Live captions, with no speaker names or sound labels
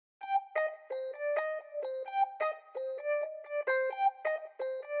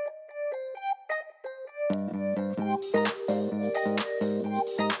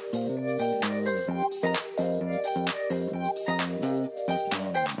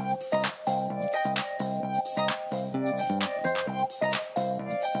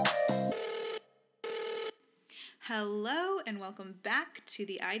welcome back to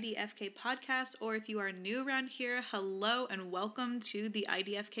the IDFK podcast, or if you are new around here, hello and welcome to the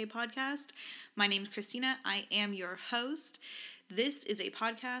IDFK podcast. My name is Christina. I am your host. This is a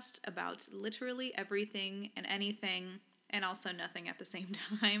podcast about literally everything and anything, and also nothing at the same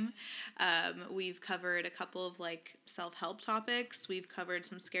time. We've covered a couple of self-help topics. We've covered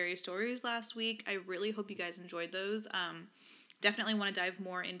some scary stories last week. I really hope you guys enjoyed those. Definitely want to dive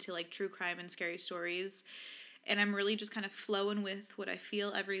more into true crime and scary stories. And I'm really just kind of flowing with what I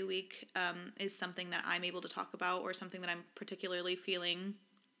feel every week is something that I'm able to talk about, or something that I'm particularly feeling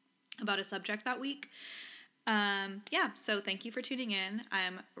about a subject that week. So thank you for tuning in.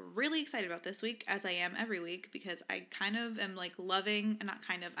 I'm really excited about this week, as I am every week, because I kind of am I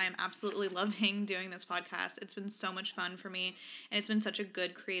am absolutely loving doing this podcast. It's been so much fun for me, and it's been such a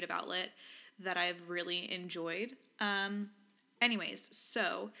good creative outlet that I've really enjoyed. Anyways,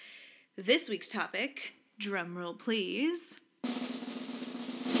 so this week's topic, drum roll please,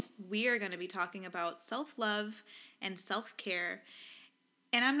 we are going to be talking about self-love and self-care.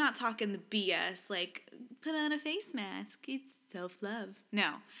 And I'm not talking the BS, put on a face mask, it's self-love.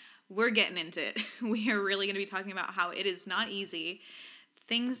 No, we're getting into it. We are really going to be talking about how it is not easy,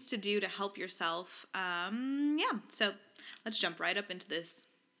 things to do to help yourself. So let's jump right up into this.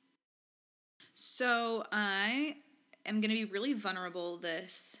 So I am going to be really vulnerable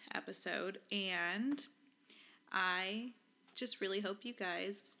this episode, and I just really hope you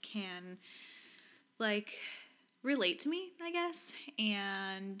guys can, relate to me, I guess,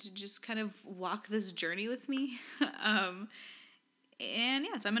 and just kind of walk this journey with me. So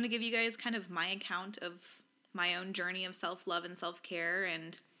I'm going to give you guys kind of my account of my own journey of self-love and self-care,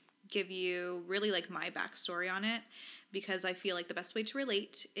 and give you really my backstory on it, because I feel like the best way to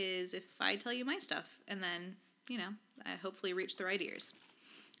relate is if I tell you my stuff, and then, I hopefully reach the right ears.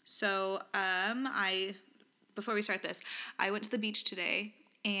 So, before we start this, I went to the beach today,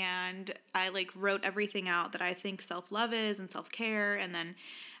 and I wrote everything out that I think self-love is and self-care, and then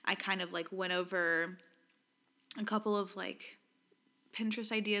I kind of went over a couple of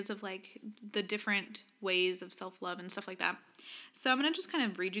Pinterest ideas of the different ways of self-love and stuff like that. So I'm going to just kind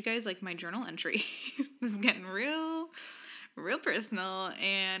of read you guys my journal entry. This is getting real personal,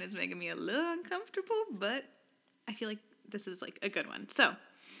 and it's making me a little uncomfortable, but I feel like this is a good one. So,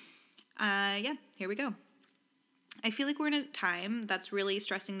 here we go. I feel like we're in a time that's really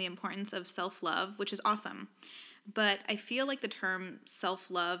stressing the importance of self-love, which is awesome. But I feel like the term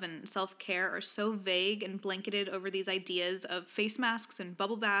self-love and self-care are so vague and blanketed over these ideas of face masks and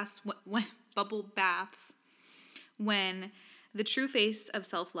bubble baths, when the true face of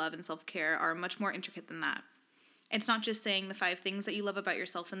self-love and self-care are much more intricate than that. It's not just saying the 5 things that you love about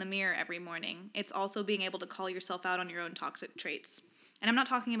yourself in the mirror every morning. It's also being able to call yourself out on your own toxic traits. And I'm not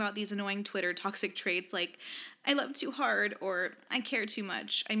talking about these annoying Twitter toxic traits like, I love too hard, or I care too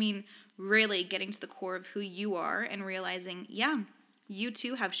much. I mean, really getting to the core of who you are and realizing, you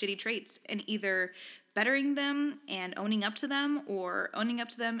too have shitty traits, and either bettering them and owning up to them, or owning up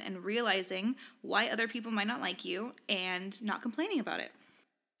to them and realizing why other people might not like you and not complaining about it.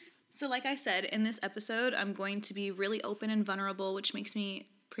 So like I said, in this episode, I'm going to be really open and vulnerable, which makes me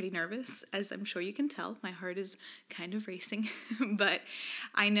pretty nervous, as I'm sure you can tell. My heart is kind of racing, but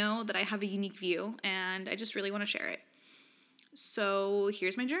I know that I have a unique view, and I just really want to share it. So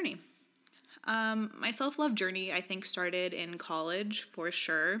here's my journey. My self-love journey, I think, started in college, for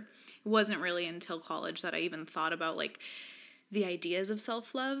sure. It wasn't really until college that I even thought about, the ideas of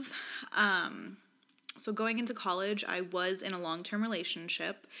self-love. So going into college, I was in a long-term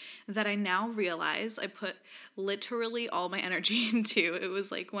relationship that I now realize I put literally all my energy into. It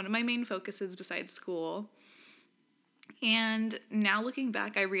was one of my main focuses besides school. And now looking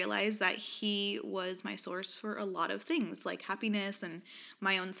back, I realize that he was my source for a lot of things, like happiness and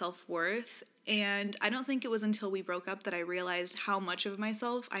my own self-worth. And I don't think it was until we broke up that I realized how much of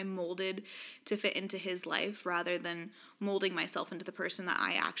myself I molded to fit into his life, rather than molding myself into the person that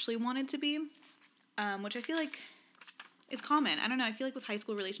I actually wanted to be. Which I feel like is common. I don't know. I feel like with high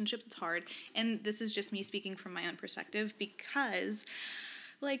school relationships, it's hard. And this is just me speaking from my own perspective, because,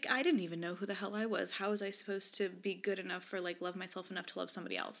 I didn't even know who the hell I was. How was I supposed to be good enough, or, love myself enough to love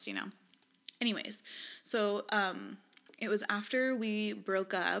somebody else, Anyways, so it was after we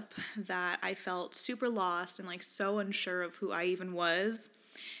broke up that I felt super lost and, so unsure of who I even was.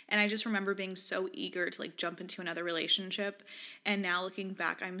 And I just remember being so eager to jump into another relationship. And now looking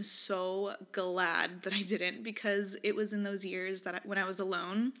back, I'm so glad that I didn't, because it was in those years that when I was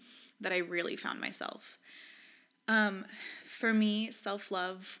alone that I really found myself. For me,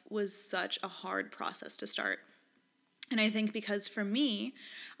 self-love was such a hard process to start. And I think because for me,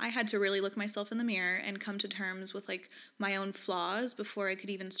 I had to really look myself in the mirror and come to terms with like my own flaws before I could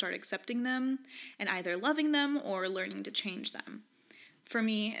even start accepting them and either loving them or learning to change them. For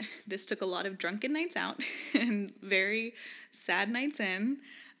me, this took a lot of drunken nights out and very sad nights in.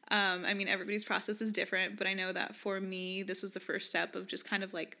 I mean, everybody's process is different, but I know that for me, this was the first step of just kind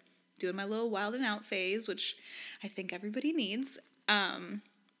of like doing my little wild and out phase, which I think everybody needs.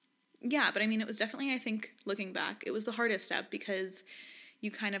 Yeah, but I mean, it was definitely, I think, looking back, it was the hardest step because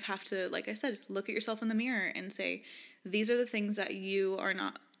you kind of have to, like I said, look at yourself in the mirror and say, these are the things that you are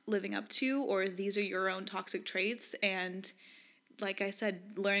not living up to, or these are your own toxic traits. And like I said,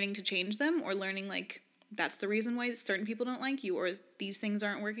 learning to change them, or learning like that's the reason why certain people don't like you, or these things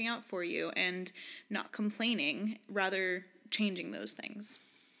aren't working out for you, and not complaining, rather changing those things.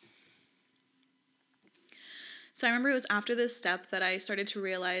 So I remember it was after this step that I started to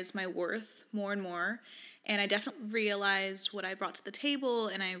realize my worth more and more. And I definitely realized what I brought to the table,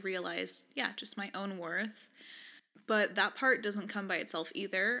 and I realized, just my own worth. But that part doesn't come by itself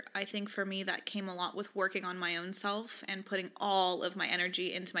either. I think for me that came a lot with working on my own self and putting all of my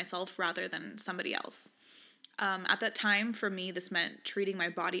energy into myself rather than somebody else. At that time, for me, this meant treating my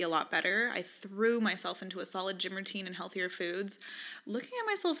body a lot better. I threw myself into a solid gym routine and healthier foods. Looking at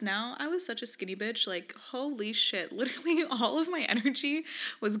myself now, I was such a skinny bitch. Like, holy shit. Literally all of my energy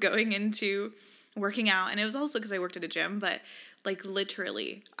was going into working out. And it was also because I worked at a gym, but like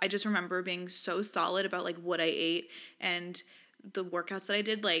literally, I just remember being so solid about like what I ate and the workouts that I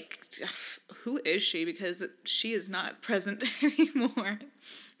did. Like, who is she? Because she is not present anymore.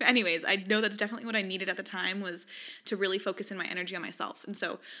 But anyways, I know that's definitely what I needed at the time, was to really focus in my energy on myself. And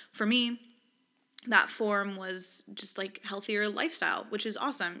so for me, that form was just like healthier lifestyle, which is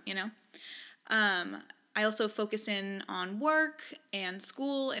awesome, you know? I also focused in on work and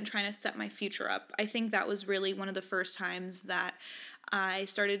school and trying to set my future up. I think that was really one of the first times that I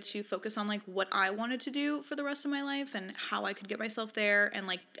started to focus on like what I wanted to do for the rest of my life and how I could get myself there, and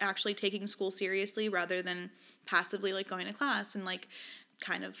like actually taking school seriously rather than passively like going to class and like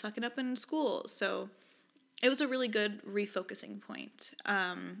kind of fucking up in school. So it was a really good refocusing point.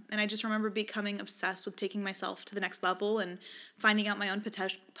 And I just remember becoming obsessed with taking myself to the next level and finding out my own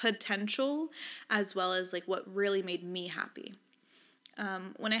potential, as well as like what really made me happy.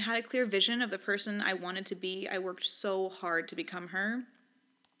 When I had a clear vision of the person I wanted to be, I worked so hard to become her.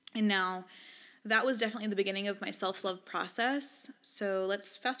 And now that was definitely the beginning of my self-love process. So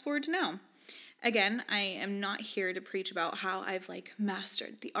let's fast forward to now. Again, I am not here to preach about how I've like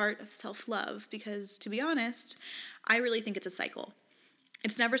mastered the art of self-love, because to be honest, I really think it's a cycle.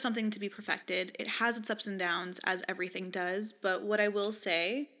 It's never something to be perfected. It has its ups and downs, as everything does. But what I will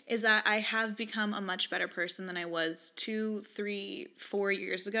say is that I have become a much better person than I was 2, 3, 4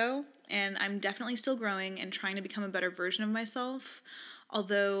 years ago. And I'm definitely still growing and trying to become a better version of myself.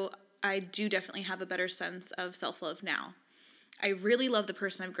 Although I do definitely have a better sense of self-love now. I really love the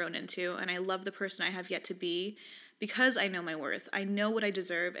person I've grown into, and I love the person I have yet to be, because I know my worth. I know what I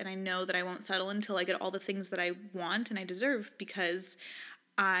deserve, and I know that I won't settle until I get all the things that I want and I deserve, because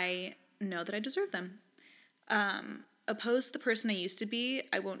I know that I deserve them. Opposed to the person I used to be,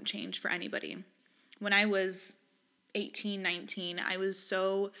 I won't change for anybody. When I was 18, 19, I was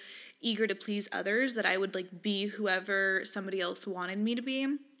so eager to please others that I would like be whoever somebody else wanted me to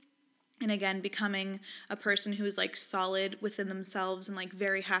be. And again, becoming a person who is like solid within themselves and like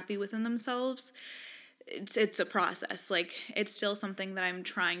very happy within themselves, it's a process. Like, it's still something that I'm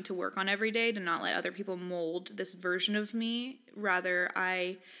trying to work on every day, to not let other people mold this version of me. Rather,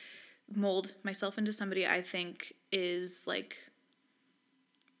 I mold myself into somebody I think is like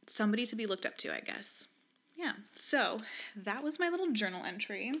somebody to be looked up to, I guess. Yeah, so that was my little journal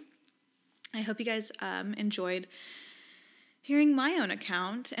entry. I hope you guys enjoyed hearing my own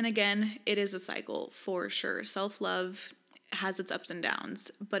account. And again, it is a cycle for sure. Self-love has its ups and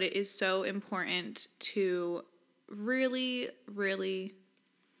downs, but it is so important to really, really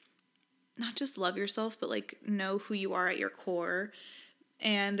not just love yourself, but like know who you are at your core.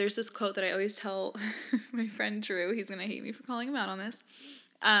 And there's this quote that I always tell my friend Drew. He's going to hate me for calling him out on this.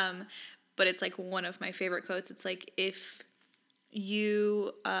 But it's like one of my favorite quotes. It's like, if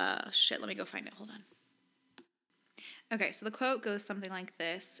you, let me go find it. Hold on. Okay, so the quote goes something like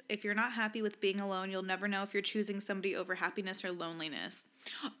this: if you're not happy with being alone, you'll never know if you're choosing somebody over happiness or loneliness.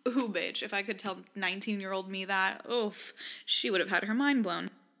 Ooh, bitch, if I could tell 19-year-old me that, oof, she would have had her mind blown.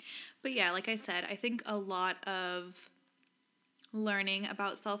 But yeah, like I said, I think a lot of learning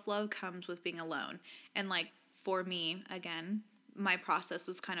about self-love comes with being alone. And like, for me, again, my process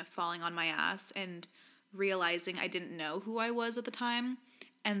was kind of falling on my ass and realizing I didn't know who I was at the time,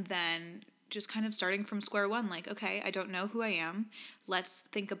 and then just kind of starting from square one, like, okay, I don't know who I am. Let's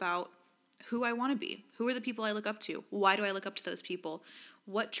think about who I want to be. Who are the people I look up to? Why do I look up to those people?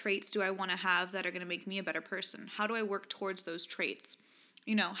 What traits do I want to have that are going to make me a better person? How do I work towards those traits?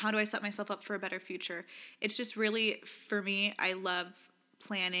 How do I set myself up for a better future? It's just really, for me, I love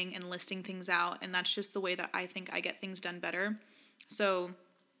planning and listing things out, and that's just the way that I think I get things done better. So,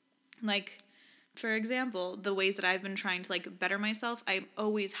 like, for example, the ways that I've been trying to, like, better myself, I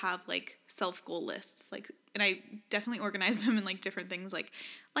always have, like, self-goal lists, like, and I definitely organize them in, like, different things, like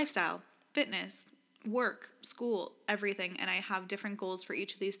lifestyle, fitness, work, school, everything, and I have different goals for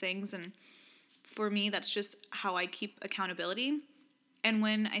each of these things, and for me, that's just how I keep accountability. And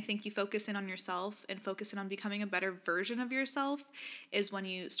when I think you focus in on yourself and focus in on becoming a better version of yourself is when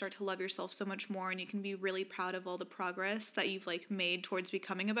you start to love yourself so much more, and you can be really proud of all the progress that you've, like, made towards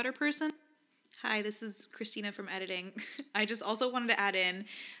becoming a better person. Hi, this is Christina from editing. I just also wanted to add in,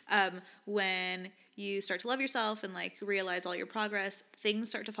 when you start to love yourself and, like, realize all your progress, things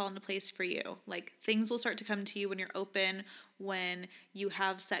start to fall into place for you. Like, things will start to come to you when you're open, when you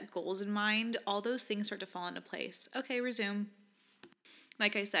have set goals in mind. All those things start to fall into place. Okay, resume.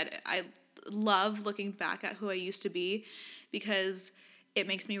 Like I said, I love looking back at who I used to be because it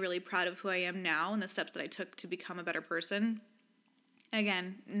makes me really proud of who I am now and the steps that I took to become a better person.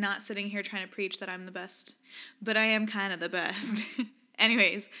 Again, not sitting here trying to preach that I'm the best, but I am kind of the best.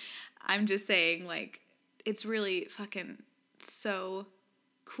 Anyways, I'm just saying, like, it's really fucking so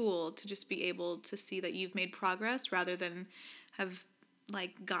cool to just be able to see that you've made progress rather than have,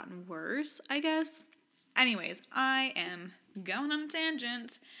 like, gotten worse, I guess. Anyways, I am going on a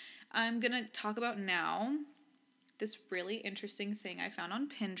tangent. I'm going to talk about now this really interesting thing I found on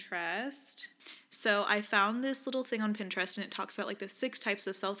Pinterest. So I found this little thing on Pinterest, and it talks about, like, the 6 types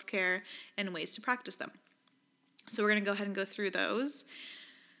of self-care and ways to practice them. So we're going to go ahead and go through those.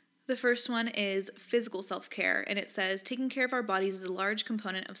 The first one is physical self-care, and it says, taking care of our bodies is a large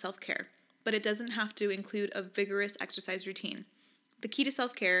component of self-care, but it doesn't have to include a vigorous exercise routine. The key to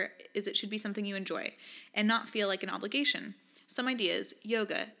self-care is it should be something you enjoy and not feel like an obligation. Some ideas: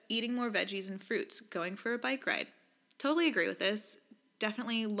 yoga, eating more veggies and fruits, going for a bike ride. Totally agree with this.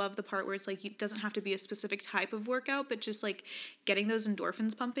 Definitely love the part where it's like it doesn't have to be a specific type of workout, but just, like, getting those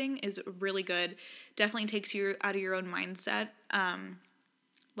endorphins pumping is really good. Definitely takes you out of your own mindset.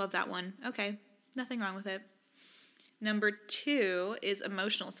 Love that one. Okay, nothing wrong with it. Number 2 is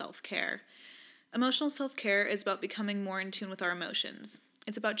emotional self-care. Emotional self-care is about becoming more in tune with our emotions.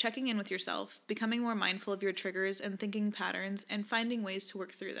 It's about checking in with yourself, becoming more mindful of your triggers and thinking patterns, and finding ways to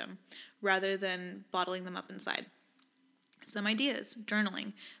work through them, rather than bottling them up inside. Some ideas: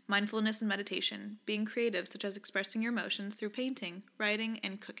 journaling, mindfulness and meditation, being creative, such as expressing your emotions through painting, writing,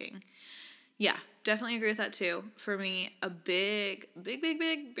 and cooking. Yeah, definitely agree with that too. For me, a big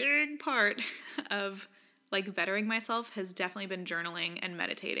part of, like, bettering myself has definitely been journaling and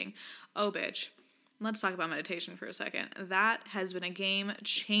meditating. Oh, bitch. Let's talk about meditation for a second. That has been a game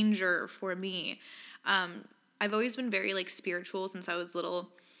changer for me. I've always been very, like, spiritual since I was little,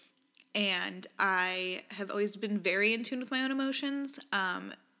 and I have always been very in tune with my own emotions,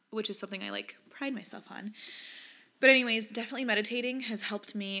 which is something I, like, pride myself on. But anyways, definitely meditating has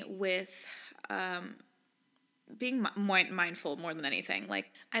helped me with being mindful more than anything.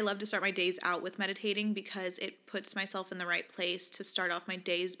 Like, I love to start my days out with meditating because it puts myself in the right place to start off my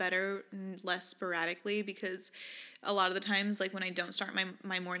days better, less sporadically, because a lot of the times, like, when I don't start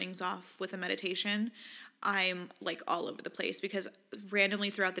my mornings off with a meditation, I'm, like, all over the place because randomly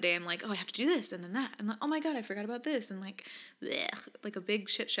throughout the day I'm like, oh, I have to do this and then that, and like, oh my god, I forgot about this, and like, blech, like a big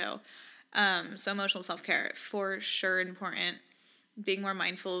shit show. So emotional self-care, for sure important. Being more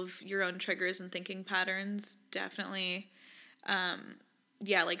mindful of your own triggers and thinking patterns, definitely.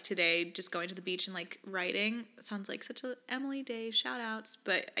 Yeah, like today, just going to the beach and, like, writing. It sounds like such a Emily Day, shout outs.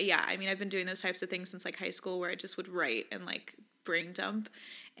 But yeah, I mean, I've been doing those types of things since, like, high school, where I just would write and, like, brain dump.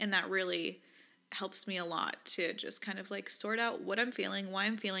 And that really helps me a lot to just kind of, like, sort out what I'm feeling, why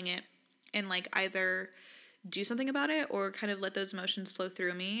I'm feeling it, and, like, either do something about it or kind of let those emotions flow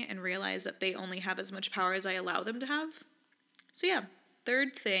through me and realize that they only have as much power as I allow them to have. So yeah,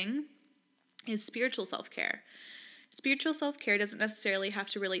 third thing is spiritual self-care. Spiritual self-care doesn't necessarily have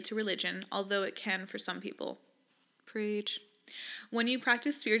to relate to religion, although it can for some people. Preach. When you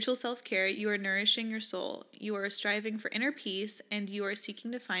practice spiritual self-care, you are nourishing your soul. You are striving for inner peace, and you are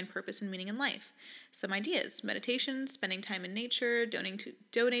seeking to find purpose and meaning in life. Some ideas: meditation, spending time in nature,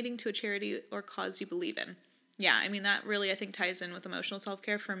 donating to a charity or cause you believe in. Yeah, I mean, that really, I think, ties in with emotional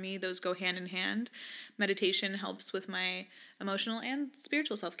self-care. For me, those go hand in hand. Meditation helps with my emotional and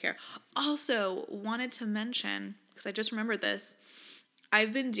spiritual self-care. Also, wanted to mention, because I just remembered this,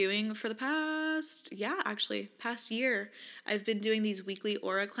 I've been doing for the past year, I've been doing these weekly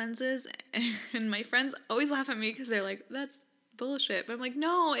aura cleanses, and my friends always laugh at me because they're like, that's bullshit. But I'm like,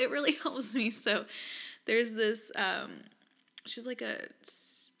 no, it really helps me. So there's this, she's like a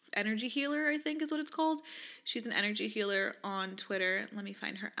energy healer, I think is what it's called. She's an energy healer on Twitter. Let me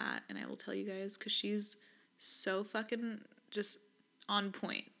find her and I will tell you guys, because she's so fucking just on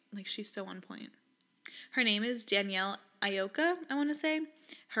point. Like, she's so on point. Her name is Danielle Ioka, I want to say.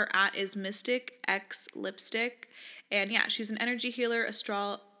 Her is Mystic X Lipstick. And yeah, she's an energy healer,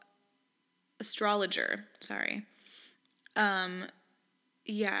 astrologer. Sorry.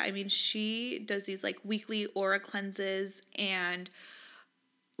 Yeah, I mean, she does these like weekly aura cleanses, and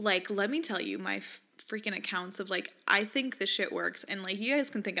like, let me tell you my freaking accounts of like, I think this shit works, and like, you guys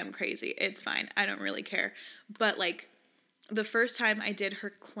can think I'm crazy. It's fine. I don't really care. But like, the first time I did her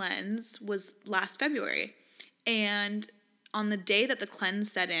cleanse was last February. And on the day that the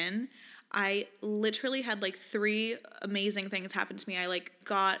cleanse set in, I literally had like 3 amazing things happen to me. I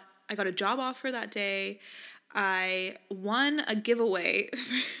got a job offer that day. I won a giveaway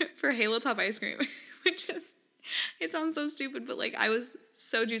for Halo Top ice cream, which is, it sounds so stupid, but like, I was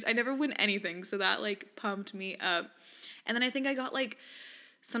so juiced. I never win anything, so that like pumped me up. And then I think I got like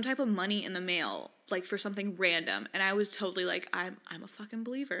some type of money in the mail, like for something random, and I was totally like, I'm a fucking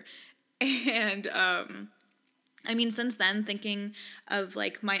believer. And I mean, since then, thinking of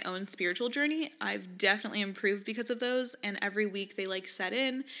like my own spiritual journey, I've definitely improved because of those. And every week they like set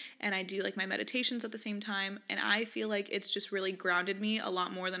in, and I do like my meditations at the same time. And I feel like it's just really grounded me a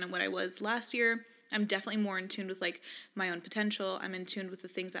lot more than what I was last year. I'm definitely more in tune with like my own potential. I'm in tune with the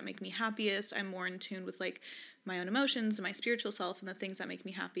things that make me happiest. I'm more in tune with like my own emotions and my spiritual self and the things that make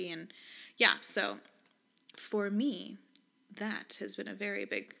me happy. And yeah, so for me, that has been a very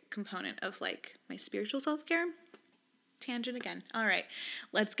big component of like my spiritual self-care. Tangent again. All right,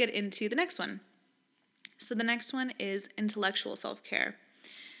 let's get into the next one. So the next one is intellectual self-care.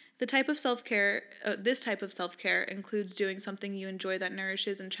 This type of self-care includes doing something you enjoy that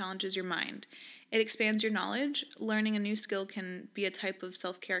nourishes and challenges your mind. It expands your knowledge. Learning a new skill can be a type of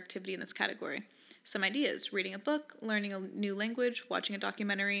self-care activity in this category. Some ideas: reading a book, learning a new language, watching a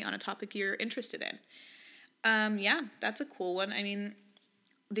documentary on a topic you're interested in. Yeah, that's a cool one. I mean,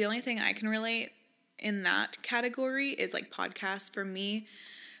 the only thing I can relate in that category is like podcasts for me,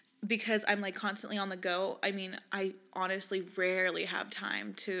 because I'm like constantly on the go. I mean, I honestly rarely have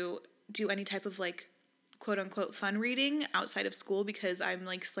time to do any type of like quote unquote fun reading outside of school, because I'm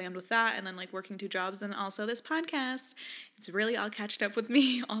like slammed with that, and then like working 2 jobs and also this podcast. It's really all catched up with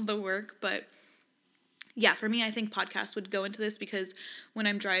me, all the work. But yeah, for me, I think podcasts would go into this, because when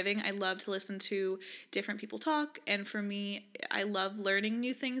I'm driving, I love to listen to different people talk. And for me, I love learning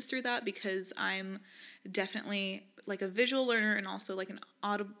new things through that, because I'm definitely like a visual learner and also like an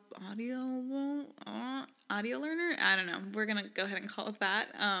audio learner. I don't know. We're going to go ahead and call it that.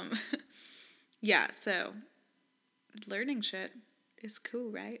 Yeah, so learning shit is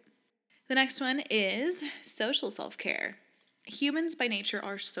cool, right? The next one is social self-care. Humans by nature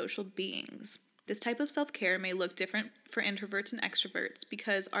are social beings. This type of self-care may look different for introverts and extroverts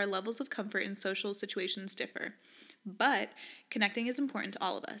because our levels of comfort in social situations differ. But connecting is important to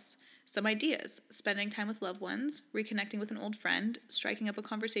all of us. Some ideas: spending time with loved ones, reconnecting with an old friend, striking up a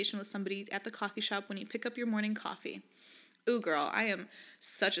conversation with somebody at the coffee shop when you pick up your morning coffee. Ooh, girl, I am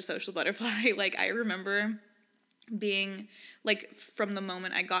such a social butterfly. Like, I remember being like, from the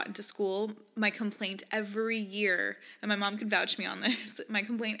moment I got into school, my complaint every year, and my mom could vouch me on this, my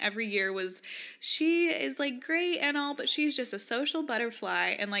complaint every year was, she is like great and all, but she's just a social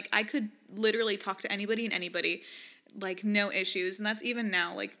butterfly. And like, I could literally talk to anybody and anybody, like, no issues. And that's even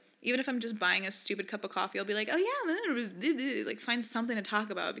now. Like, even if I'm just buying a stupid cup of coffee, I'll be like, oh yeah, like, find something to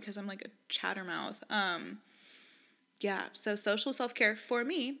talk about, because I'm like a chattermouth. Yeah, so social self-care for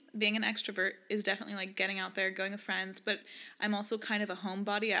me, being an extrovert, is definitely like getting out there, going with friends, but I'm also kind of a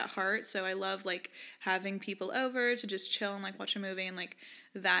homebody at heart, so I love like having people over to just chill and like watch a movie, and like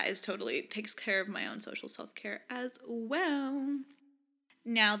that is totally takes care of my own social self-care as well.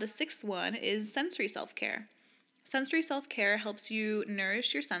 Now the 6th one is sensory self-care. Sensory self-care helps you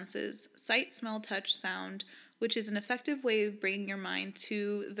nourish your senses: sight, smell, touch, sound, which is an effective way of bringing your mind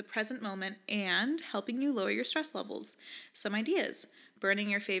to the present moment and helping you lower your stress levels. Some ideas: burning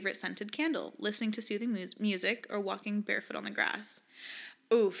your favorite scented candle, listening to soothing music, or walking barefoot on the grass.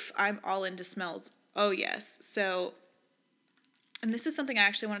 Oof, I'm all into smells. Oh yes. So, and this is something I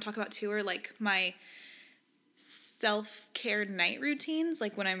actually want to talk about too, or like my self-care night routines,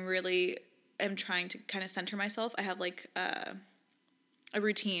 like when I'm really am trying to kind of center myself. I have like a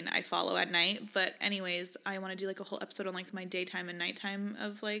routine I follow at night. But anyways, I want to do like a whole episode on like my daytime and nighttime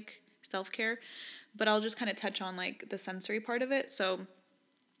of like self-care. But I'll just kind of touch on like the sensory part of it. So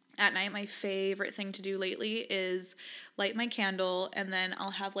at night, my favorite thing to do lately is light my candle, and then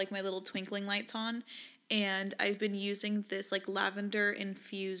I'll have like my little twinkling lights on. And I've been using this like lavender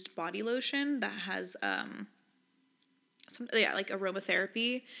infused body lotion that has like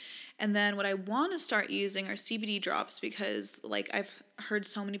aromatherapy. And then what I want to start using are CBD drops, because like I've heard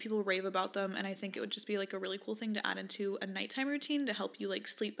so many people rave about them, and I think it would just be like a really cool thing to add into a nighttime routine to help you like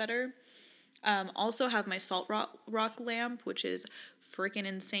sleep better. Also have my salt rock lamp, which is freaking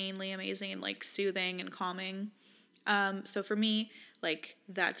insanely amazing and like soothing and calming. So for me, like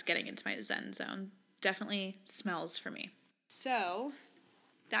that's getting into my Zen zone. Definitely smells for me. So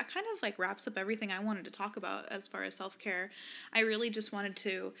that kind of like wraps up everything I wanted to talk about as far as self-care. I really just wanted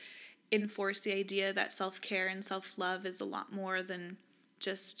to enforce the idea that self-care and self-love is a lot more than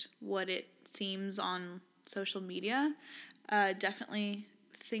just what it seems on social media. Definitely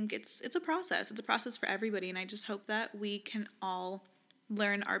think it's a process. It's a process for everybody, and I just hope that we can all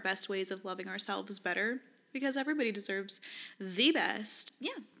learn our best ways of loving ourselves better, because everybody deserves the best.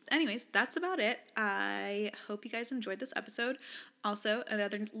 Yeah. Anyways, that's about it. I hope you guys enjoyed this episode. Also,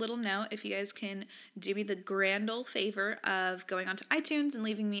 another little note, if you guys can do me the grand old favor of going onto iTunes and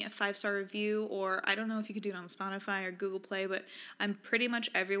leaving me a 5-star review, or I don't know if you could do it on Spotify or Google Play, but I'm pretty much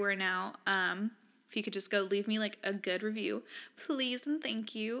everywhere now. If you could just go leave me like a good review, please and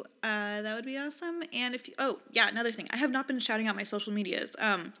thank you. That would be awesome. And another thing, I have not been shouting out my social medias.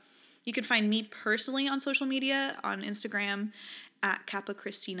 You can find me personally on social media on Instagram at Kappa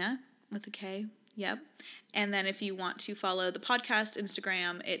Christina with a K. Yep. And then if you want to follow the podcast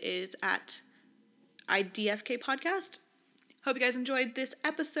Instagram, it is at IDFK Podcast. Hope you guys enjoyed this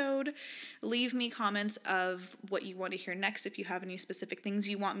episode. Leave me comments of what you want to hear next if you have any specific things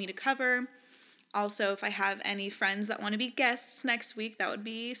you want me to cover. Also, if I have any friends that want to be guests next week, that would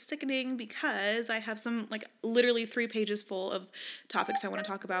be sickening, because I have some, like, literally 3 pages full of topics I want to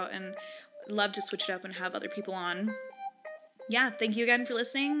talk about, and love to switch it up and have other people on. Yeah, thank you again for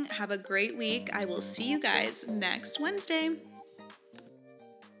listening. Have a great week. I will see you guys next Wednesday.